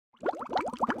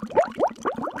All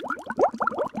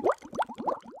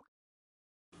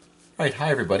right, hi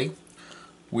everybody.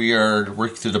 We are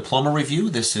working through the Diploma review.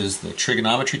 This is the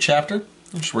Trigonometry chapter.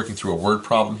 I'm just working through a word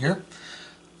problem here.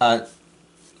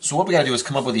 So what we got to do is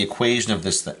come up with the equation of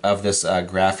this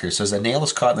graph here. It says a nail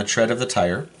is caught in the tread of the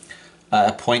tire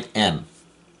at point N.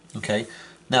 Okay.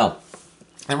 Now,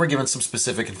 and we're given some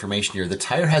specific information here. The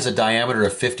tire has a diameter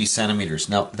of 50 centimeters.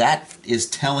 Now that is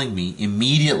telling me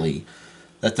immediately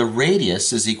that the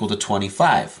radius is equal to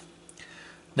 25.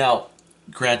 Now,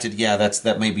 granted, yeah,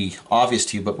 that may be obvious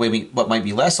to you, but what might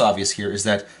be less obvious here is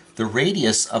that the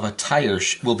radius of a tire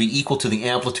will be equal to the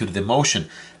amplitude of the motion.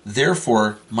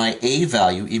 Therefore, my A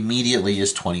value immediately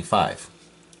is 25.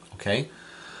 Okay?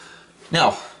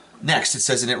 Now, next it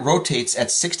says, and it rotates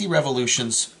at 60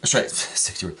 revolutions, sorry,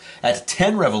 at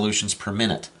 10 revolutions per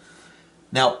minute.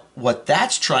 Now, what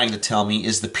that's trying to tell me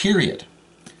is the period.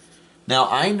 Now,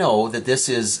 I know that this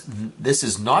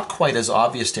is not quite as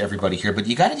obvious to everybody here, but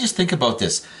you got to just think about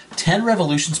this. 10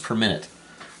 revolutions per minute.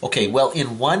 Okay, well,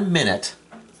 in 1 minute,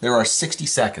 there are 60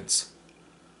 seconds.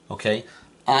 Okay?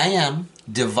 I am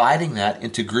dividing that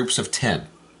into groups of 10.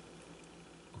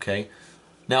 Okay?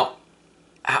 Now,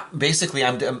 basically,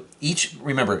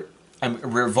 remember, I'm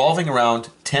revolving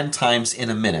around 10 times in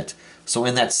a minute. So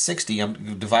in that 60,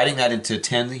 I'm dividing that into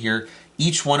 10 here.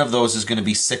 Each one of those is going to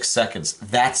be 6 seconds.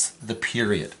 That's the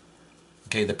period.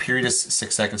 Okay, the period is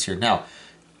 6 seconds here. Now,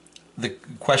 the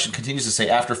question continues to say,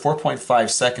 after 4.5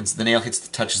 seconds, the nail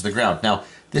touches the ground. Now,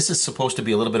 this is supposed to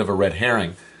be a little bit of a red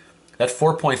herring. That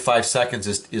 4.5 seconds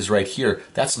is right here.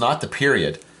 That's not the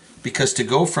period, because to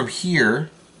go from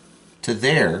here to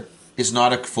there is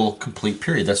not a full, complete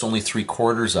period. That's only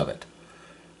 3/4 of it.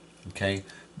 Okay?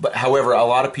 But however, a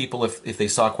lot of people, if they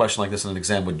saw a question like this in an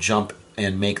exam, would jump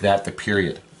and make that the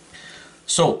period.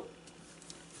 So,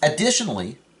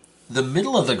 additionally, the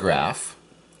middle of the graph,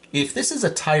 if this is a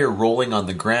tire rolling on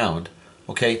the ground,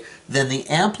 okay, then the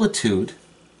amplitude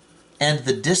and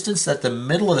the distance that the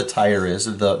middle of the tire is,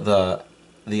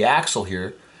 the axle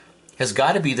here, has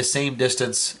got to be the same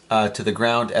distance to the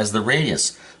ground as the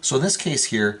radius. So in this case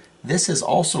here, this has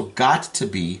also got to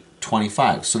be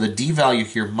 25. So the D value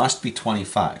here must be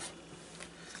 25.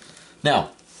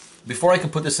 Now, before I can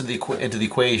put this into the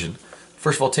equation,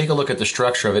 first of all, take a look at the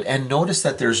structure of it and notice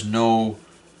that there's no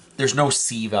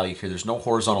C value here. There's no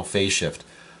horizontal phase shift.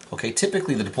 Okay,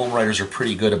 typically the diploma writers are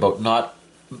pretty good about not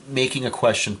making a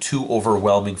question too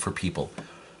overwhelming for people.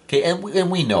 Okay, and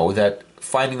we know that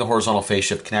finding the horizontal phase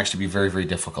shift can actually be very, very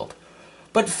difficult.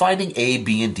 But finding A,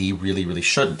 B, and D really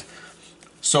shouldn't.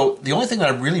 So the only thing that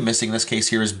I'm really missing in this case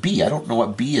here is B. I don't know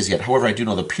what B is yet. However, I do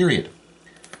know the period.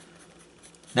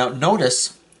 Now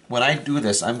notice, when I do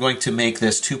this, I'm going to make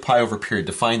this 2 pi over period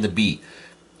to find the B.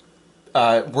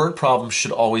 Word problems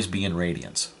should always be in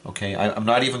radians. Okay, I'm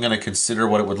not even going to consider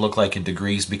what it would look like in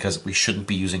degrees because we shouldn't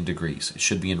be using degrees. It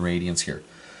should be in radians here.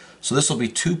 So this will be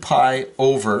 2 pi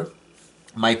over,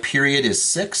 my period is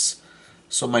 6,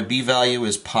 so my B value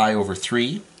is pi over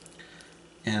 3.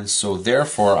 And so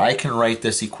therefore I can write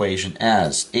this equation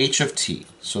as h of t.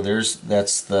 So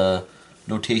that's the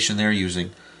notation they're using,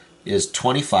 is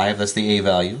 25, that's the A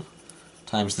value,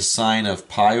 times the sine of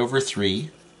pi over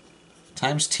 3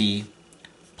 times t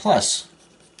plus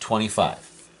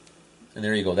 25. And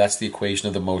there you go, that's the equation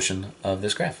of the motion of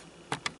this graph.